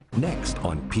Next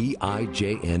on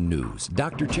PIJN News,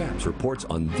 Dr. Chaps reports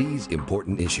on these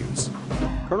important issues.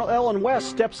 Colonel Allen West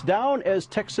steps down as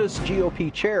Texas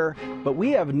GOP chair, but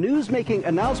we have news-making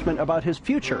announcement about his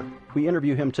future. We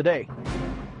interview him today.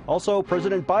 Also,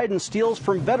 President Biden steals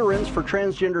from veterans for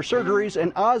transgender surgeries,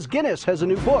 and Oz Guinness has a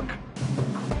new book.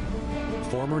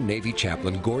 Former Navy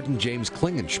chaplain Gordon James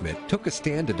Klingenschmitt took a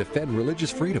stand to defend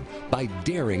religious freedom by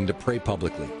daring to pray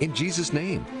publicly in Jesus'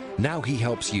 name. Now he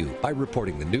helps you by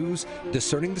reporting the news,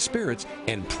 discerning the spirits,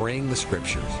 and praying the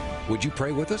scriptures. Would you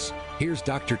pray with us? Here's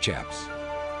Dr. Chaps.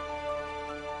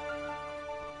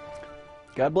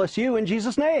 God bless you in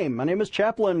Jesus' name. My name is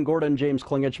Chaplain Gordon James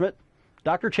Klingenschmitt,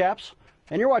 Dr. Chaps,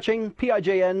 and you're watching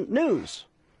PIJN News.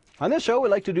 On this show, we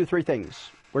like to do three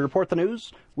things. We report the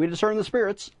news, we discern the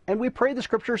spirits, and we pray the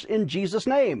scriptures in Jesus'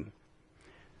 name.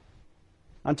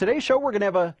 On today's show, we're going to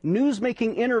have a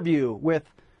news-making interview with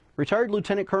retired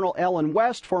Lieutenant Colonel Allen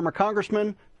West, former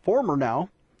congressman, former now,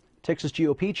 Texas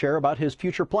GOP chair, about his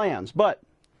future plans. But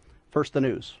first, the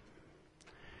news.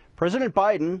 President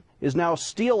Biden is now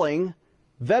stealing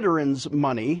veterans'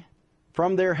 money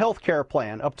from their health care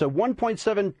plan, up to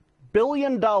 $1.7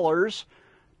 billion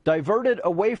diverted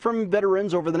away from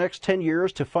veterans over the next 10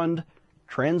 years to fund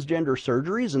transgender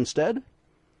surgeries instead.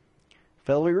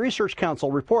 Federal Research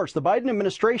Council reports the Biden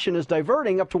administration is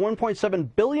diverting up to $1.7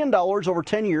 billion over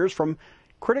 10 years from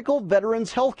critical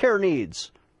veterans' health care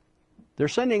needs. They're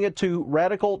sending it to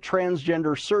radical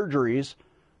transgender surgeries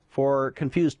for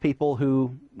confused people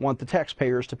who want the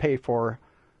taxpayers to pay for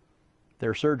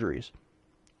their surgeries.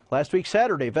 Last week,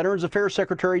 Saturday, Veterans Affairs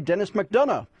Secretary Dennis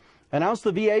McDonough announced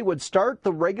the VA would start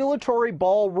the regulatory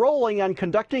ball rolling on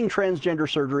conducting transgender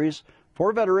surgeries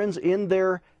for veterans in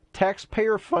their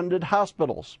taxpayer-funded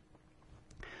hospitals.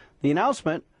 The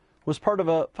announcement was part of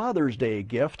a Father's Day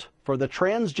gift for the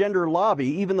transgender lobby,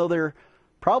 even though they're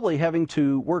probably having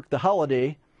to work the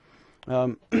holiday.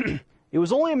 It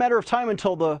was only a matter of time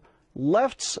until the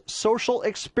left's social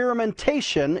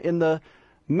experimentation in the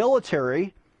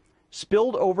military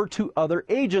spilled over to other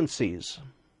agencies.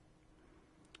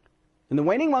 In the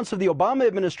waning months of the Obama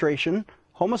administration,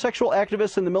 homosexual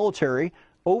activists in the military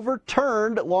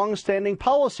overturned long-standing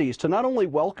policies to not only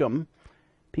welcome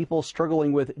people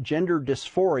struggling with gender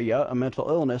dysphoria, a mental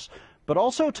illness, but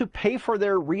also to pay for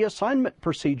their reassignment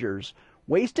procedures,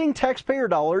 wasting taxpayer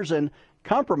dollars and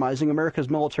compromising America's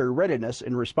military readiness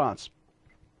in response.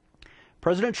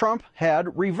 President Trump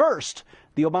had reversed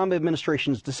the Obama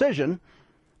administration's decision,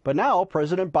 but now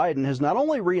President Biden has not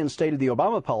only reinstated the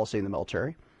Obama policy in the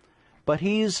military, but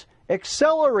he's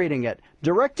accelerating it,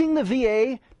 directing the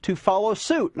VA to follow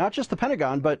suit. Not just the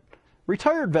Pentagon, but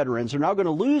retired veterans are now going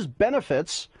to lose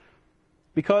benefits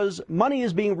because money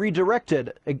is being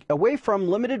redirected away from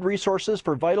limited resources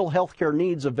for vital health care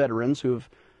needs of veterans who have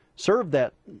served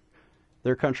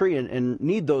their country and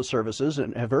need those services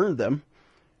and have earned them.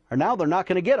 And now they're not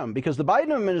going to get them because the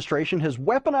Biden administration has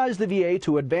weaponized the VA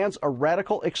to advance a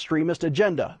radical extremist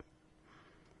agenda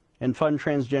and fund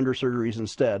transgender surgeries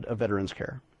instead of veterans'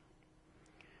 care.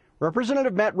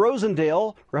 Representative Matt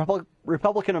Rosendale,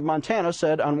 Republican of Montana,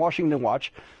 said on Washington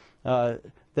Watch that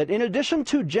in addition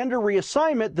to gender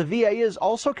reassignment, the VA is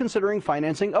also considering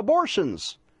financing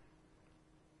abortions.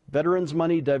 Veterans'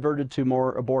 money diverted to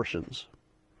more abortions.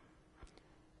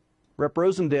 Rep.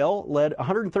 Rosendale led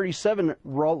 137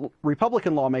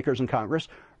 Republican lawmakers in Congress,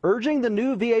 urging the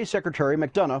new VA Secretary,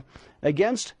 McDonough,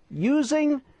 against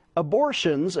using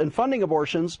abortions and funding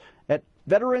abortions at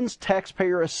veterans'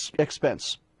 taxpayer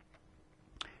expense.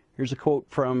 Here's a quote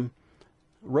from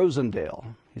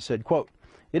Rosendale. He said, quote,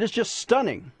 "It is just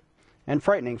stunning and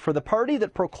frightening for the party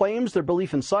that proclaims their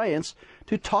belief in science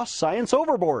to toss science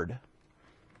overboard."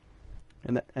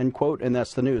 And that, end quote, and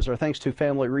that's the news. Our thanks to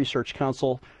Family Research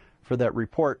Council for that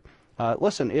report.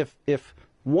 Listen, if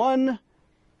one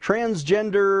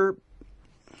transgender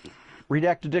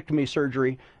redactedectomy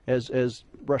surgery, as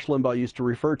Rush Limbaugh used to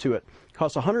refer to it,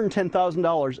 costs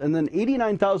 $110,000 and then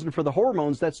 $89,000 for the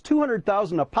hormones, that's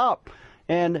 $200,000 a pop.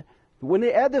 And when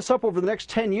they add this up over the next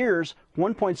 10 years,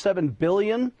 $1.7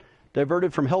 billion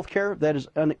diverted from health care, that is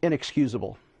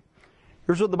inexcusable.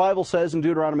 Here's what the Bible says in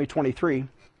Deuteronomy 23.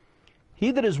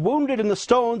 "He that is wounded in the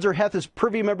stones or hath his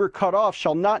privy member cut off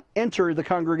shall not enter the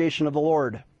congregation of the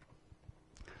Lord."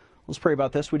 Let's pray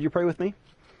about this. Would you pray with me?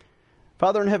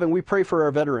 Father in heaven, we pray for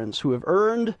our veterans who have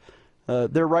earned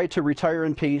their right to retire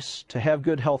in peace, to have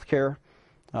good health care.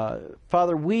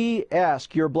 Father, we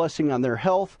ask your blessing on their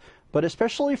health, but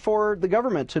especially for the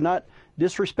government to not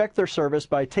disrespect their service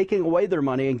by taking away their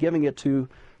money and giving it to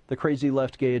the crazy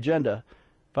left gay agenda.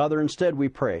 Father, instead we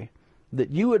pray that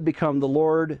you would become the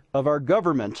Lord of our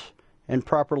government and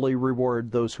properly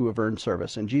reward those who have earned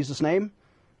service. In Jesus' name,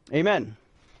 amen.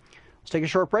 Let's take a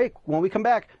short break. When we come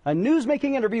back, a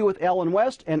news-making interview with Allen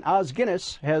West, and Os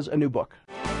Guinness has a new book.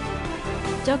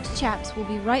 Dr. Chaps will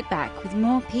be right back with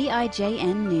more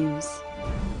PIJN news.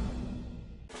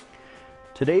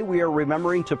 Today we are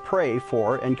remembering to pray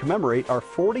for and commemorate our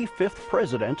 45th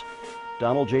president,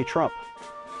 Donald J. Trump,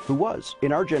 who was,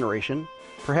 in our generation,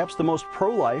 perhaps the most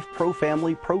pro-life,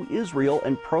 pro-family, pro-Israel,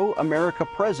 and pro-America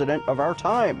president of our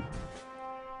time.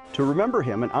 To remember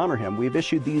him and honor him, we've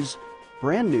issued these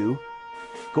brand new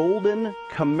golden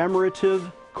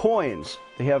commemorative coins.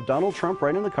 They have Donald Trump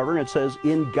right on the cover, and it says,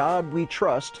 "In God We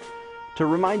Trust," to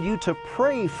remind you to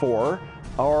pray for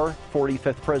our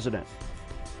 45th president.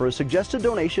 For a suggested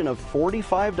donation of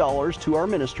 $45 to our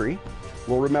ministry,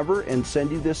 we'll remember and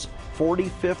send you this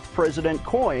 45th president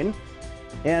coin.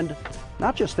 And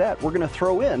not just that, we're going to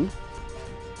throw in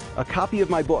a copy of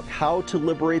my book, How to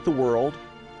Liberate the World,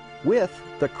 with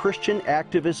the Christian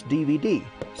Activist DVD.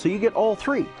 So you get all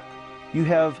three. You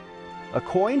have a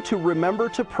coin to remember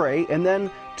to pray, and then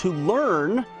to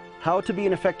learn how to be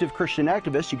an effective Christian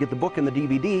activist, you get the book and the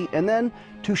DVD, and then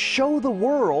to show the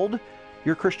world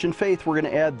your Christian faith, we're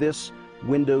going to add this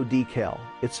window decal.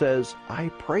 It says, "I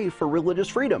pray for religious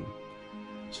freedom."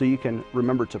 So you can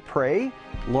remember to pray,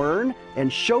 learn,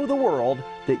 and show the world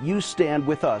that you stand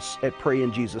with us at Pray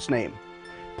in Jesus' Name.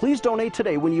 Please donate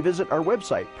today when you visit our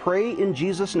website,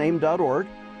 prayinjesusname.org.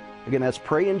 Again, that's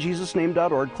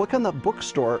prayinjesusname.org. Click on the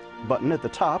bookstore button at the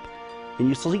top, and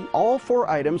you see all 4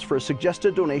 items for a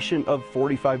suggested donation of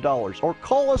 $45. Or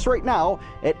call us right now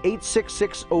at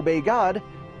 866-OBEY-GOD.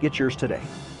 Get yours today.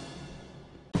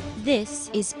 This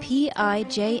is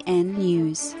PIJN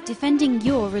News, defending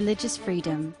your religious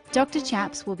freedom. Dr.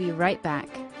 Chaps will be right back.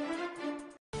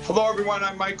 Hello, everyone.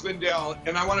 I'm Mike Lindell,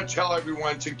 and I want to tell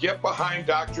everyone to get behind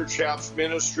Dr. Chaps'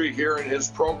 ministry here in his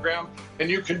program. And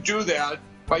you can do that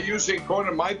by going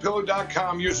to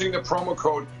mypillow.com, using the promo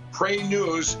code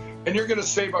PRAYNEWS, and you're going to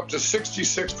save up to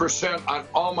 66% on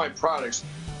all my products.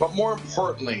 But more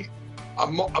importantly, a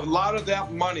lot of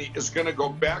that money is going to go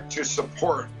back to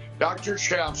support Dr.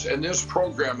 Chaps and this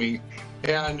programming.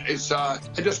 And it's I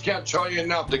just can't tell you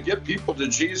enough. To get people to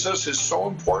Jesus is so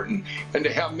important, and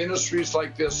to have ministries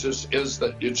like this is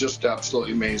it's just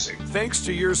absolutely amazing. Thanks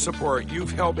to your support,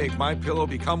 you've helped make MyPillow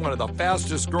become one of the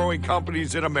fastest growing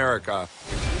companies in America.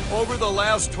 Over the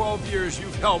last 12 years,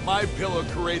 you've helped MyPillow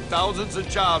create thousands of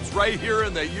jobs right here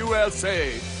in the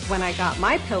USA. When I got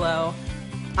MyPillow,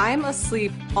 I'm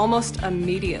asleep almost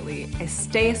immediately. I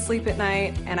stay asleep at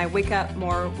night, and I wake up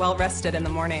more well-rested in the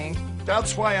morning.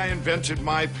 That's why I invented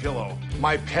MyPillow.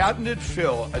 My patented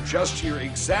fill adjusts to your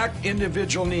exact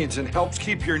individual needs and helps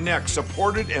keep your neck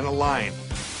supported and aligned.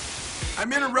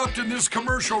 I'm interrupting this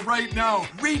commercial right now.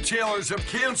 Retailers have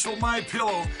canceled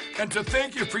MyPillow, and to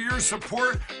thank you for your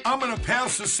support, I'm going to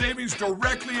pass the savings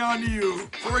directly on to you.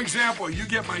 For example, you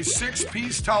get my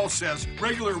 6-piece towel sets,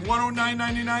 regular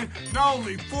 $109.99, now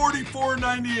only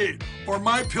 $44.98, or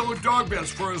MyPillow dog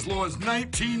beds for as low as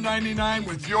 $19.99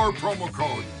 with your promo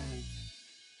code.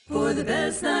 For the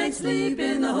best night's sleep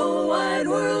in the whole wide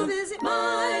world, visit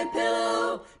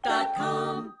mypillow.com.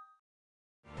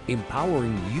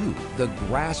 Empowering you, the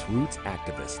grassroots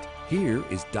activist. Here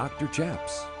is Dr.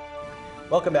 Chaps.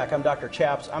 Welcome back. I'm Dr.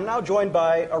 Chaps. I'm now joined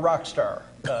by a rock star.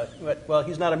 Well,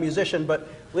 he's not a musician, but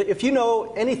if you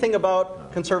know anything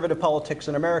about conservative politics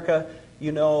in America,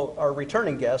 you know our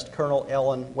returning guest, Colonel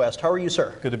Allen West. How are you,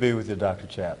 sir? Good to be with you, Dr.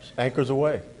 Chaps. Anchors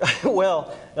away.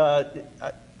 Well,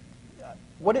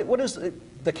 what is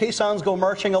the caissons go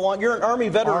marching along? You're an Army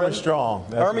veteran. Army strong.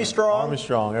 Army strong. Army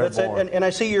strong. That's Airborne. it. And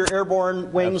I see your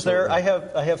airborne wings. Absolutely.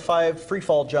 there. I have 5 free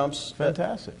fall jumps.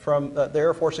 Fantastic. From the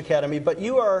Air Force Academy. But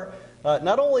you are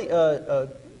not only a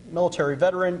military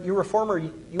veteran, you were a former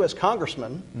U.S.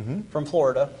 congressman from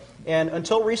Florida, and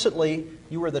until recently,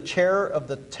 you were the chair of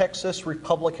the Texas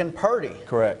Republican Party.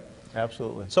 Correct.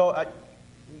 Absolutely. So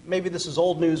maybe this is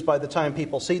old news by the time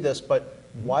people see this, but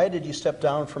why did you step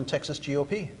down from Texas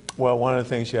GOP? Well, one of the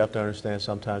things you have to understand,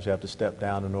 sometimes you have to step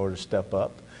down in order to step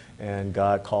up, and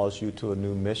God calls you to a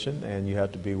new mission, and you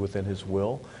have to be within His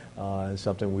will. It's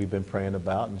something we've been praying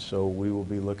about, and so we will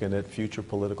be looking at future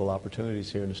political opportunities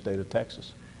here in the state of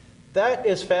Texas. That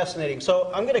is fascinating.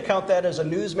 So I'm going to count that as a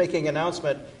news-making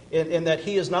announcement in that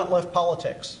he has not left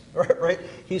politics, right?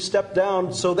 He stepped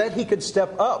down so that he could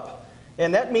step up.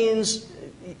 And that means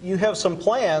you have some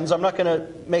plans. I'm not going to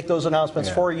make those announcements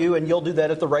for you, and you'll do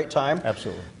that at the right time.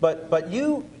 Absolutely. But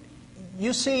you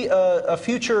you see a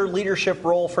future leadership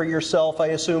role for yourself, I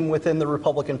assume, within the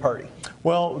Republican Party?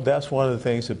 Well, that's one of the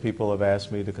things that people have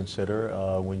asked me to consider.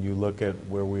 When you look at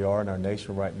where we are in our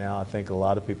nation right now, I think a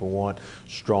lot of people want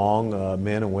strong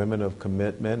men and women of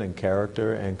commitment and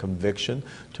character and conviction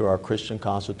to our Christian,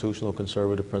 constitutional,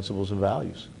 conservative principles and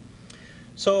values.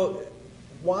 So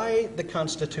why the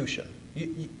Constitution?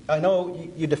 I know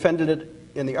you defended it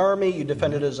in the Army, you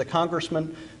defended it as a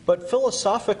congressman, but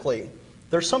philosophically,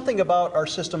 there's something about our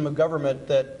system of government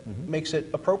that makes it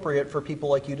appropriate for people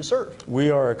like you to serve. We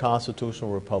are a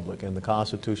constitutional republic, and the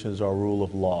Constitution is our rule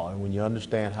of law. And when you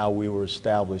understand how we were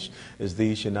established as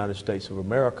these United States of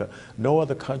America, no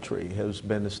other country has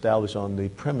been established on the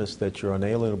premise that your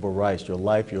unalienable rights, your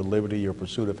life, your liberty, your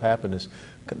pursuit of happiness,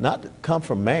 not come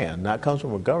from man, not comes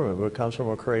from a government, but it comes from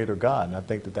a creator God. And I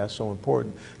think that that's so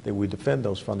important that we defend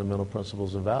those fundamental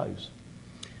principles and values.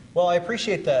 Well, I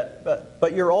appreciate that,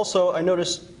 but you're also, I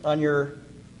noticed on your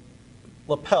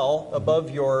lapel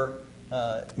above your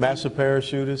Master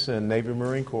Parachutist and Navy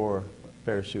Marine Corps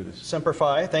parachutist. Semper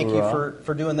Fi, thank you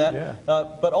for doing that. Yeah.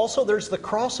 But also there's the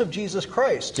cross of Jesus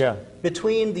Christ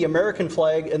between the American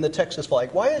flag and the Texas flag.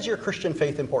 Why is your Christian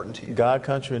faith important to you? God,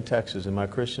 country, and Texas. And my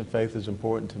Christian faith is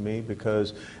important to me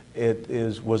because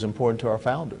it was important to our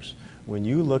founders. When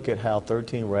you look at how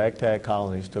 13 ragtag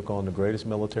colonies took on the greatest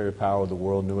military power the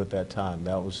world knew at that time,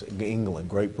 that was England,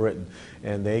 Great Britain,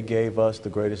 and they gave us the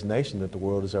greatest nation that the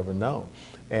world has ever known.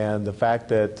 And the fact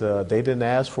that they didn't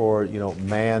ask for,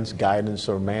 man's guidance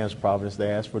or man's providence, they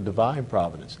asked for divine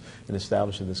providence in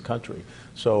establishing this country.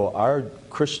 So our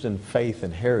Christian faith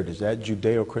and heritage, that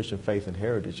Judeo-Christian faith and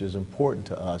heritage is important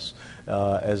to us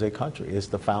as a country. It's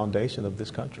the foundation of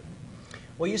this country.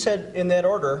 Well, you said in that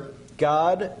order,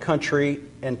 God, country,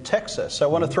 and Texas. I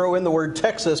want to throw in the word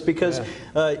Texas because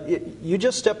you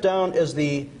just stepped down as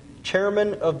the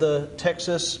chairman of the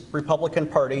Texas Republican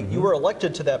Party. You were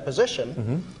elected to that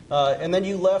position, and then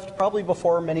you left probably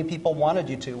before many people wanted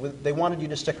you to. They wanted you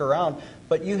to stick around,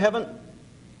 but you haven't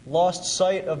lost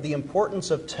sight of the importance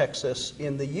of Texas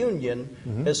in the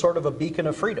Union as sort of a beacon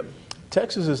of freedom.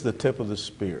 Texas is the tip of the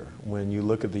spear. When you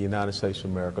look at the United States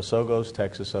of America, so goes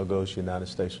Texas, so goes the United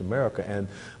States of America. And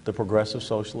the progressive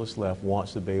socialist left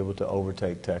wants to be able to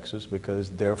overtake Texas because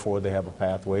therefore they have a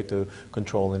pathway to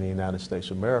controlling the United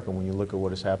States of America. When you look at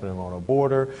what is happening on our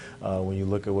border, when you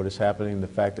look at what is happening, the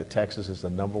fact that Texas is the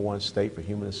 #1 state for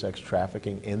human and sex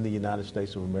trafficking in the United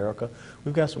States of America,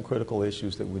 we've got some critical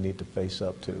issues that we need to face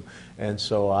up to. And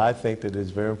so I think that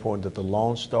it's very important that the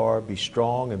Lone Star be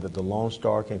strong and that the Lone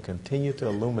Star can continue to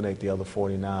illuminate the other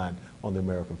 49 on the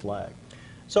American flag.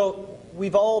 So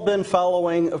we've all been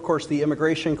following, of course, the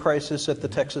immigration crisis at the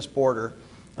Texas border.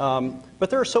 But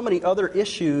there are so many other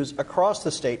issues across the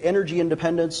state. Energy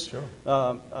independence.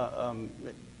 Sure.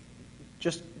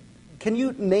 Just can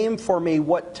you name for me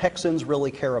what Texans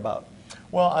really care about?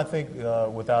 Well, I think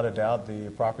without a doubt the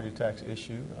property tax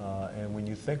issue, and when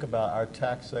you think about our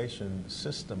taxation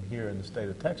system here in the state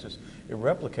of Texas, it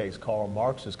replicates Karl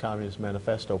Marx's Communist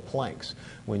Manifesto planks.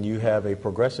 When you have a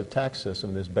progressive tax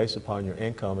system that's based upon your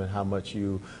income and how much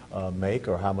you make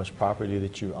or how much property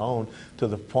that you own, to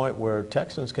the point where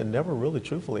Texans can never really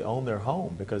truthfully own their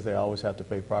home because they always have to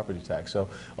pay property tax. So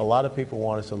a lot of people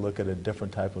want us to look at a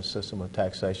different type of system of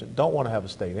taxation. Don't want to have a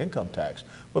state income tax,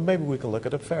 but maybe we can look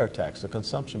at a fair tax, a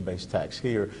consumption-based tax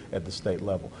here at the state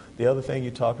level. The other thing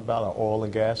you talked about, our oil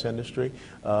and gas industry,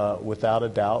 without a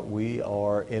doubt we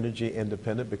are energy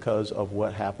independent because of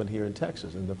what happened here in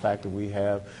Texas and the fact that we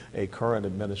have a current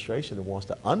administration that wants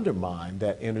to undermine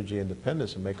that energy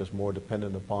independence and make us more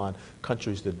dependent upon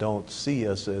countries that don't see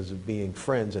us as being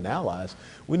friends and allies.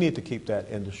 We need to keep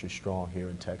that industry strong here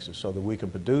in Texas so that we can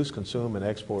produce, consume, and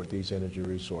export these energy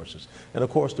resources. And of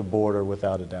course the border,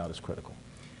 without a doubt, is critical.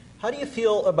 How do you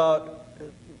feel about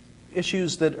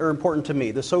issues that are important to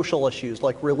me, the social issues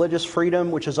like religious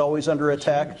freedom, which is always under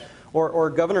attack, or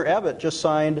Governor Abbott just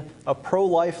signed a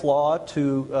pro-life law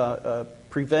to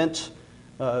prevent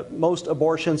most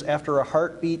abortions after a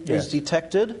heartbeat is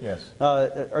detected. Yes.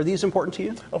 Are these important to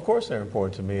you? Of course they're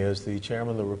important to me. As the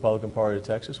chairman of the Republican Party of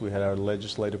Texas, we had our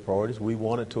legislative priorities. We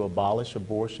wanted to abolish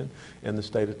abortion in the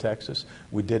state of Texas.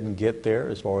 We didn't get there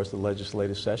as far as the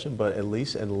legislative session, but at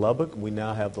least in Lubbock, we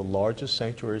now have the largest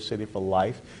sanctuary city for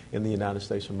life in the United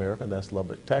States of America, and that's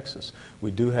Lubbock, Texas.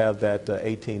 We do have that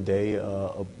 18-day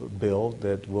bill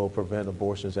that will prevent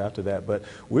abortions after that, but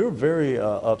we're very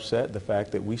upset the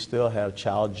fact that we still have child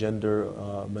child gender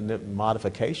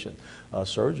modification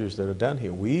surgeries that are done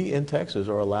here. We in Texas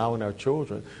are allowing our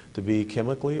children to be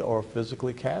chemically or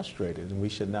physically castrated, and we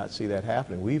should not see that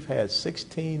happening. We've had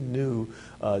 16 new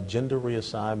gender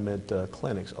reassignment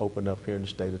clinics opened up here in the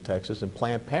state of Texas, and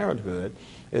Planned Parenthood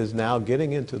is now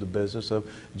getting into the business of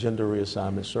gender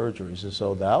reassignment surgeries. And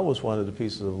so that was one of the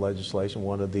pieces of legislation,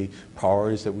 one of the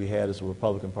priorities that we had as a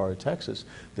Republican Party of Texas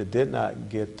that did not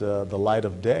get the light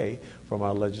of day from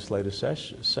our legislative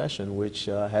session, which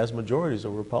has majorities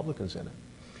of Republicans in it.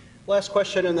 Last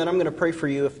question, and then I'm going to pray for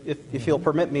you. If you'll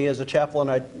permit me, as a chaplain,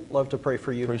 I'd love to pray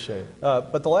for you. Appreciate it.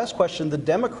 But the last question, the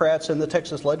Democrats in the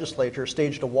Texas legislature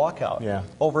staged a walkout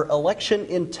over election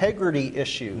integrity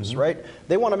issues, right?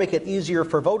 They want to make it easier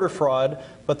for voter fraud,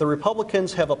 but the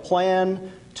Republicans have a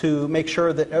plan to make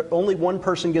sure that only one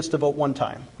person gets to vote one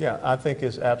time. Yeah, I think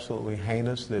it's absolutely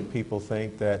heinous that people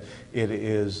think that it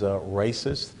is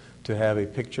racist to have a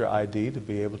picture ID to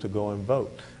be able to go and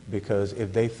vote. Because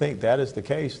if they think that is the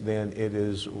case, then it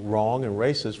is wrong and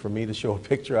racist for me to show a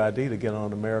picture ID to get on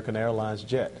an American Airlines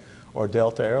jet or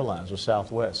Delta Airlines or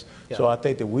Southwest. Yeah. So I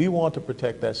think that we want to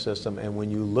protect that system, and when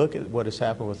you look at what has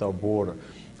happened with our border,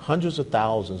 hundreds of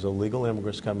thousands of illegal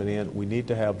immigrants coming in, we need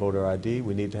to have voter ID,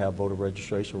 we need to have voter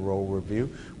registration roll review.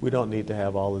 We don't need to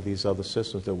have all of these other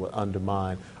systems that would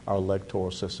undermine our electoral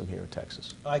system here in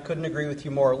Texas. I couldn't agree with you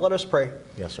more. Let us pray.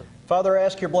 Yes, sir. Father, I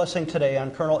ask your blessing today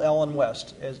on Colonel Allen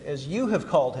West, as you have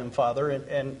called him, Father,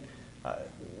 and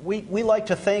we like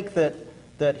to think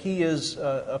that he is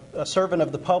a servant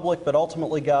of the public, but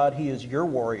ultimately, God, he is your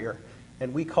warrior.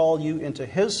 And we call you into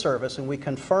his service, and we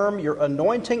confirm your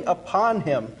anointing upon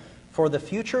him for the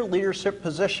future leadership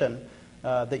position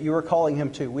that you are calling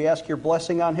him to. We ask your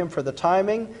blessing on him for the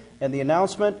timing and the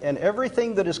announcement and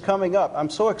everything that is coming up.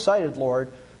 I'm so excited,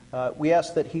 Lord. We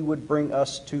ask that he would bring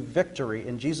us to victory.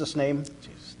 In Jesus' name,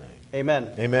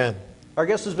 amen. Amen. Our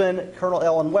guest has been Colonel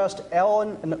Allen West.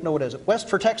 What is it? West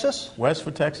for Texas?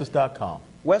 Westfortexas.com.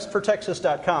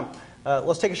 Westfortexas.com.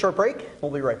 Let's take a short break. We'll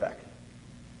be right back.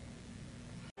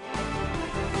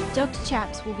 Dr.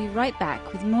 Chaps will be right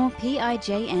back with more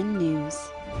PIJN news.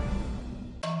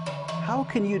 How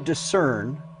can you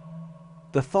discern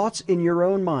the thoughts in your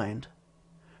own mind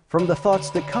from the thoughts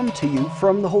that come to you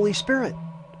from the Holy Spirit,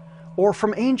 or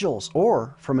from angels,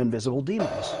 or from invisible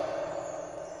demons?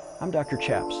 I'm Dr.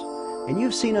 Chaps, and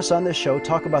you've seen us on this show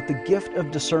talk about the gift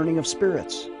of discerning of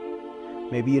spirits.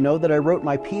 Maybe you know that I wrote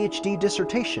my PhD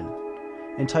dissertation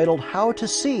entitled How to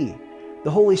See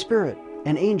the Holy Spirit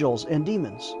and Angels and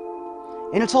Demons.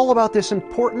 And it's all about this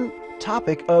important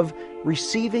topic of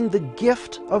receiving the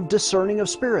gift of discerning of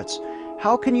spirits.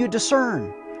 How can you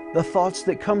discern the thoughts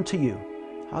that come to you?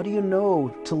 How do you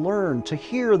know to learn to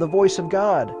hear the voice of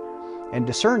God and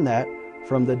discern that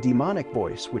from the demonic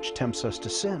voice which tempts us to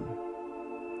sin?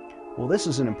 Well, this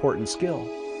is an important skill,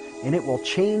 and it will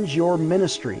change your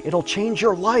ministry. It'll change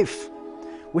your life,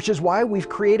 which is why we've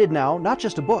created now not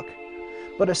just a book,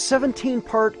 but a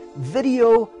 17-part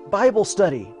video Bible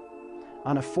study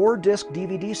on a 4-disc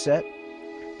DVD set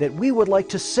that we would like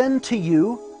to send to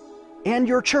you and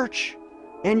your church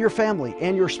and your family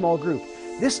and your small group.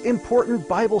 This important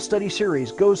Bible study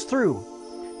series goes through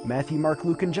Matthew, Mark,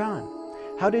 Luke, and John.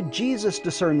 How did Jesus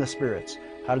discern the spirits?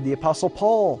 How did the Apostle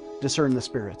Paul discern the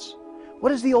spirits? What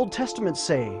does the Old Testament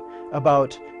say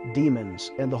about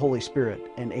demons and the Holy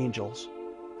Spirit and angels?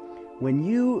 When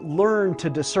you learn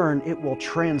to discern, it will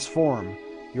transform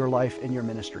your life and your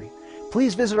ministry.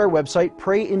 Please visit our website,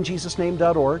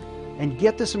 prayinjesusname.org, and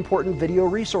get this important video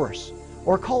resource.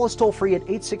 Or call us toll-free at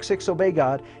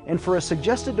 866-OBEY-GOD, and for a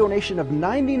suggested donation of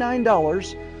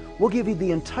 $99, we'll give you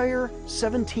the entire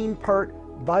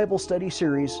 17-part Bible study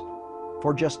series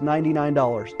for just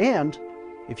 $99. And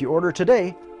if you order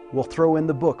today, we'll throw in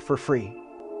the book for free.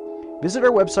 Visit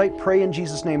our website,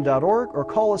 prayinjesusname.org, or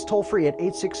call us toll-free at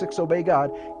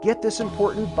 866-OBEY-GOD. Get this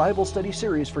important Bible study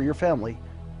series for your family.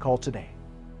 Call today.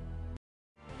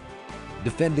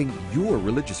 Defending your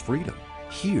religious freedom.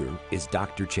 Here is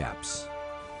Dr. Chaps.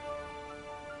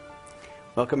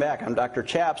 Welcome back. I'm Dr.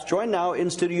 Chaps, joined now in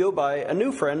studio by a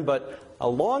new friend, but a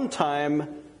longtime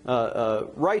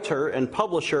writer and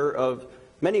publisher of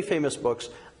many famous books,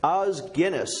 Os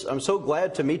Guinness. I'm so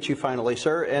glad to meet you finally,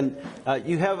 sir. And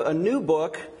you have a new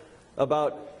book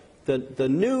about the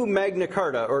new Magna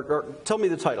Carta, or tell me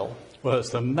the title. Well,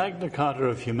 it's the Magna Carta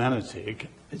of Humanity.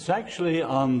 It's actually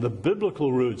on the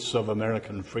biblical roots of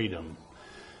American freedom.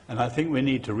 And I think we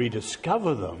need to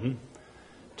rediscover them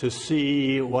to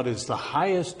see what is the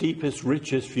highest, deepest,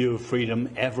 richest view of freedom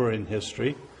ever in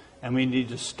history. And we need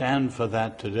to stand for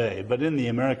that today. But in the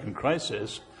American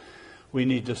crisis, we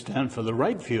need to stand for the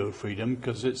right view of freedom,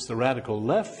 because it's the radical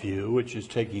left view which is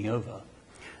taking over.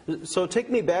 So take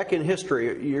me back in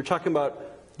history. You're talking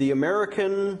about the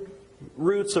American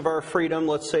roots of our freedom,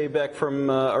 let's say back from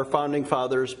our founding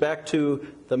fathers, back to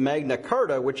the Magna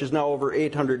Carta, which is now over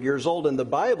 800 years old, and the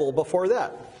Bible before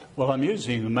that. Well, I'm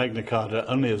using the Magna Carta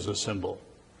only as a symbol.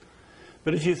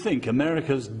 But if you think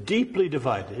America's deeply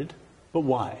divided, but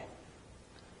why?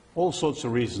 All sorts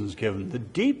of reasons given. The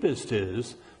deepest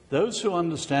is those who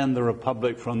understand the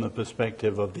Republic from the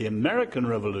perspective of the American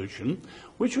Revolution,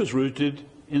 which was rooted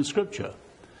in Scripture,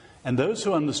 and those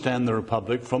who understand the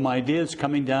Republic from ideas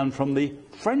coming down from the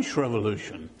French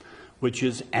Revolution, which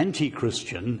is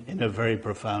anti-Christian in a very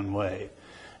profound way.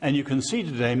 And you can see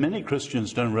today many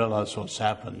Christians don't realize what's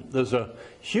happened. There's a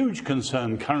huge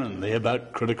concern currently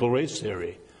about critical race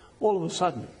theory, all of a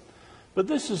sudden. But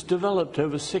this has developed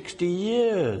over 60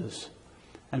 years.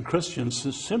 And Christians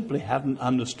simply haven't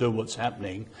understood what's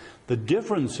happening, the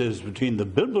differences between the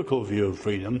biblical view of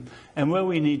freedom and where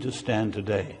we need to stand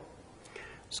today.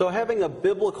 So having a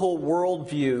biblical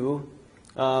worldview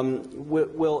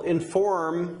will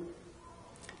inform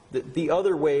the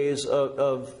other ways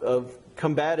of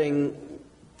combating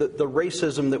the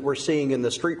racism that we're seeing in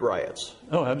the street riots.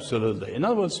 Oh, absolutely. In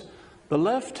other words, the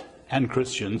left and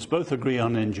Christians both agree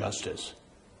on injustice.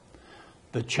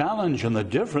 The challenge and the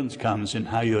difference comes in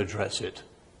how you address it.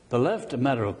 The left, a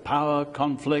matter of power,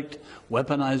 conflict,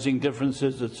 weaponizing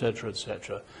differences, etc.,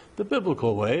 etc. The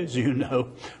biblical way, as you know,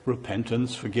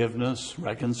 repentance, forgiveness,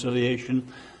 reconciliation.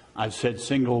 I've said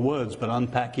single words, but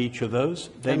unpack each of those.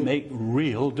 They make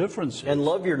real differences. And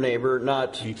love your neighbor,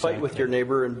 not fight with your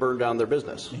neighbor and burn down their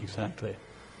business. Exactly.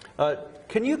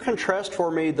 Can you contrast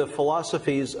for me the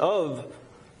philosophies of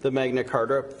the Magna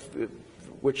Carta,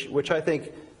 which I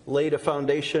think laid a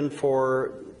foundation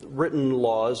for written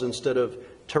laws instead of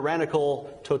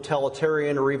tyrannical,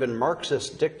 totalitarian, or even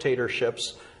Marxist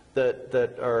dictatorships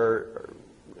that are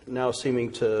now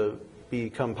seeming to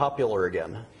become popular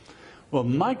again? Well,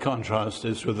 my contrast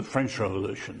is with the French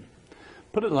Revolution.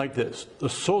 Put it like this: the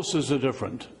sources are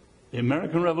different. The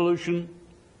American Revolution,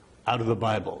 out of the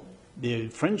Bible. The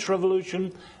French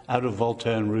Revolution, out of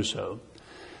Voltaire and Rousseau.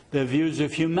 Their views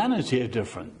of humanity are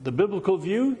different. The biblical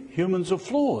view, humans are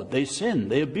flawed. They sin.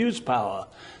 They abuse power.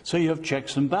 So you have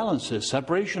checks and balances,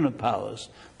 separation of powers.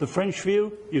 The French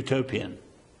view, utopian.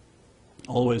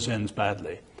 Always ends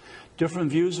badly.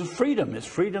 Different views of freedom. Is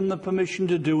freedom the permission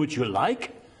to do what you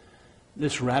like?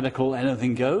 This radical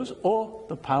anything goes, or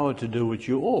the power to do what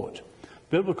you ought?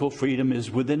 Biblical freedom is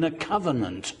within a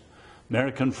covenant.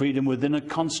 American freedom within a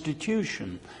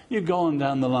constitution. You go on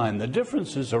down the line. The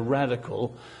differences are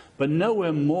radical, but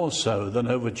nowhere more so than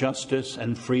over justice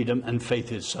and freedom and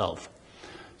faith itself.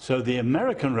 So the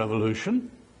American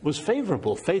Revolution was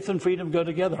favorable. Faith and freedom go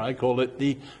together. I call it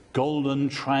the golden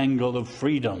triangle of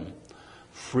freedom.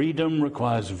 Freedom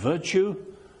requires virtue.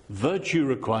 Virtue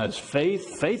requires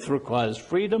faith. Faith requires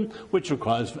freedom, which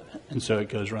requires, and so it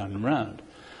goes round and round.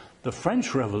 The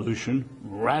French Revolution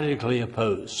radically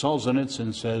opposed.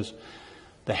 Solzhenitsyn says,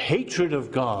 the hatred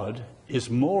of God is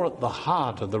more at the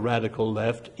heart of the radical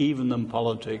left even than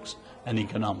politics and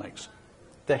economics.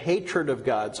 The hatred of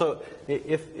God. So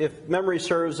if memory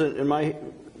serves, in my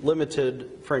limited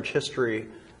French history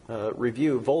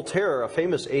review, Voltaire, a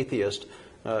famous atheist,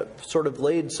 sort of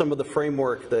laid some of the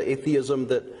framework, the atheism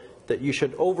that you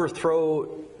should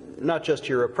overthrow not just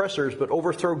your oppressors, but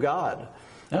overthrow God.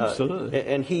 Absolutely.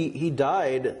 And he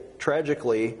died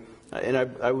tragically, and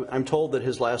I'm told that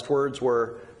his last words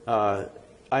were,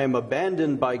 I am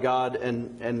abandoned by God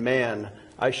and man.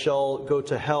 I shall go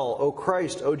to hell. O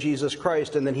Christ, O Jesus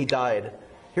Christ. And then he died.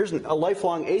 Here's a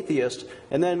lifelong atheist,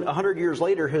 and then 100 years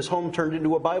later, his home turned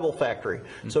into a Bible factory.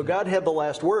 Mm-hmm. So God had the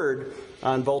last word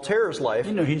on Voltaire's life.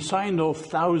 You know, he signed off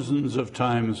thousands of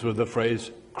times with the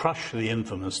phrase, crush the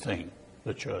infamous thing,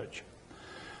 the church.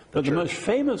 But the most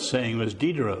famous saying was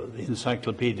Diderot, the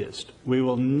encyclopedist. We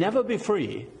will never be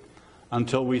free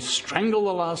until we strangle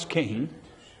the last king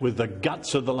with the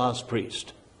guts of the last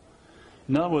priest.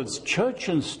 In other words, church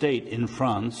and state in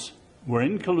France were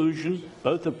in collusion,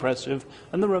 both oppressive,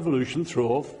 and the revolution threw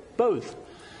off both.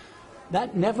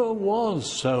 That never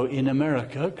was so in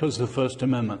America because of the First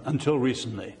Amendment until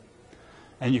recently.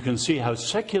 And you can see how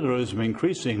secularism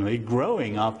increasingly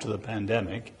growing after the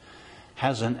pandemic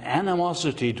has an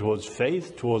animosity towards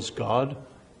faith, towards God,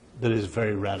 that is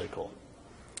very radical.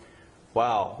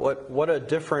 Wow, what a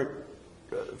different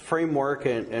framework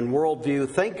and worldview.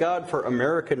 Thank God for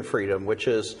American freedom, which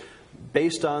is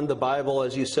based on the Bible,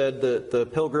 as you said, the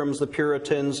Pilgrims, the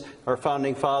Puritans, our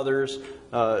founding fathers,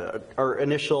 our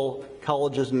initial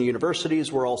colleges and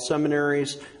universities were all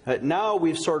seminaries. Now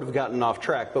we've sort of gotten off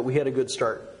track, but we had a good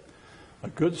start. A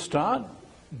good start,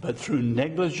 but through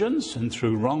negligence and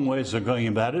through wrong ways of going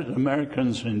about it,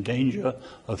 Americans are in danger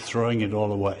of throwing it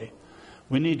all away.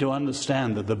 We need to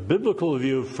understand that the biblical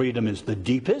view of freedom is the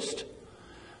deepest,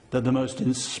 that the most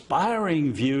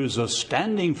inspiring views of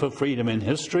standing for freedom in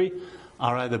history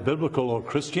are either biblical or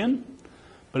Christian,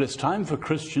 but it's time for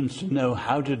Christians to know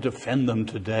how to defend them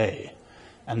today,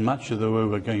 and much of the way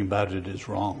we're going about it is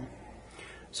wrong.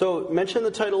 So mention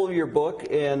the title of your book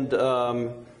and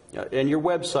your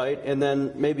website, and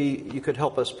then maybe you could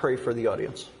help us pray for the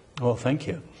audience. Well, thank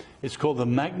you. It's called The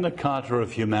Magna Carta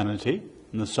of Humanity,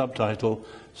 and the subtitle,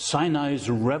 Sinai's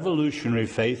Revolutionary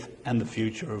Faith and the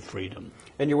Future of Freedom.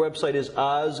 And your website is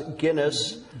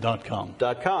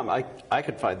ozguinness.com. I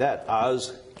could find that,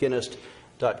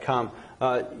 ozguinness.com.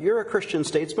 You're a Christian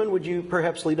statesman. Would you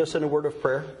perhaps lead us in a word of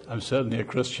prayer? I'm certainly a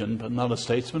Christian, but not a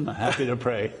statesman. I'm happy to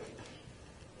pray.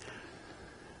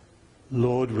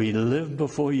 Lord, we live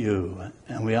before you,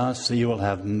 and we ask that you will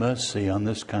have mercy on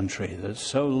this country that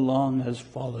so long has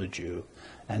followed you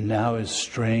and now is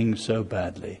straying so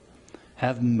badly.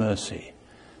 Have mercy.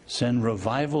 Send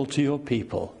revival to your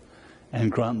people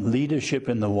and grant leadership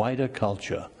in the wider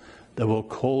culture that will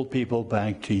call people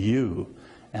back to you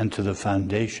and to the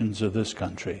foundations of this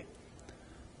country.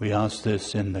 We ask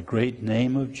this in the great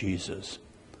name of Jesus.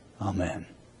 Amen.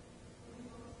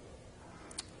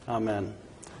 Amen.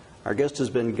 Our guest has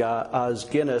been Os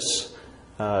Guinness.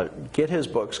 Get his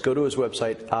books. Go to his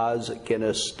website,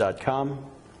 ozguinness.com.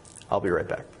 I'll be right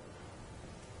back.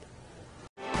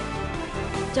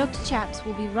 Dr. Chaps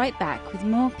will be right back with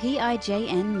more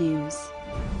PIJN news.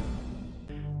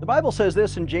 The Bible says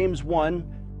this in James 1,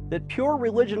 that pure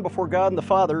religion before God and the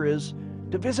Father is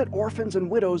to visit orphans and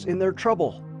widows in their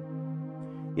trouble.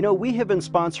 You know, we have been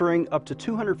sponsoring up to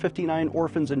 259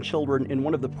 orphans and children in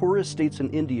one of the poorest states in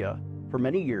India for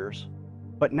many years,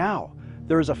 but now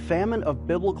there is a famine of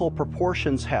biblical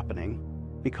proportions happening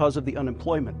because of the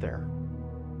unemployment there.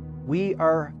 We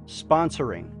are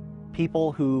sponsoring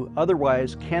people who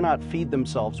otherwise cannot feed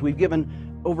themselves. We've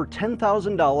given over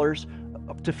 $10,000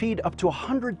 to feed up to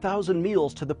 100,000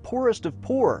 meals to the poorest of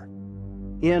poor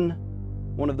in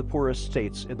one of the poorest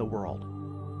states in the world.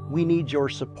 We need your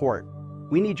support.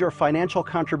 We need your financial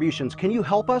contributions. Can you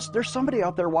help us? There's somebody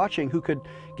out there watching who could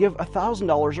give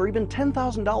 $1,000 or even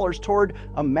 $10,000 toward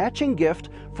a matching gift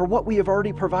for what we have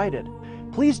already provided.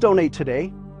 Please donate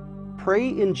today.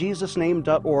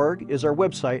 PrayInJesusName.org is our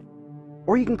website,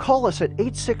 or you can call us at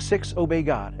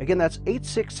 866-OBEY-GOD. Again, that's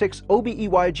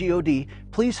 866-OBEY-GOD.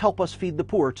 Please help us feed the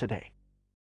poor today.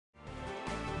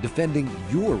 Defending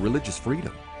your religious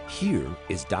freedom. Here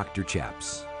is Dr.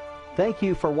 Chaps. Thank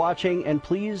you for watching, and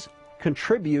please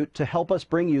contribute to help us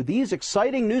bring you these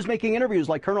exciting newsmaking interviews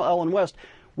like Colonel Allen West.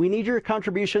 We need your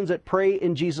contributions at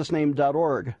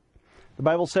PrayInJesusName.org. The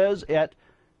Bible says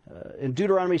in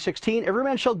Deuteronomy 16, every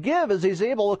man shall give as he is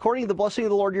able according to the blessing of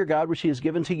the Lord your God, which he has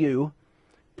given to you.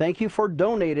 Thank you for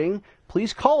donating.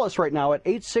 Please call us right now at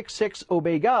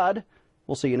 866-OBEY-GOD.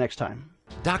 We'll see you next time.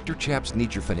 Dr. Chaps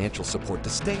needs your financial support to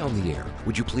stay on the air.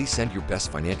 Would you please send your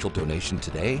best financial donation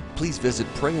today? Please visit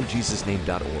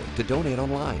PrayInJesusName.org to donate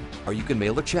online. Or you can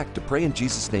mail a check to Pray in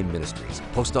Jesus Name Ministries,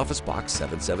 Post Office Box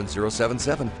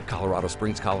 77077, Colorado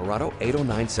Springs, Colorado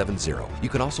 80970. You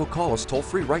can also call us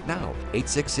toll-free right now,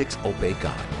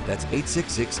 866-OBEY-GOD. That's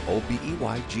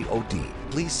 866-OBEY-GOD.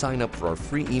 Please sign up for our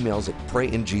free emails at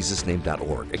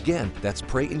PrayInJesusName.org. Again, that's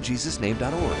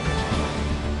PrayInJesusName.org.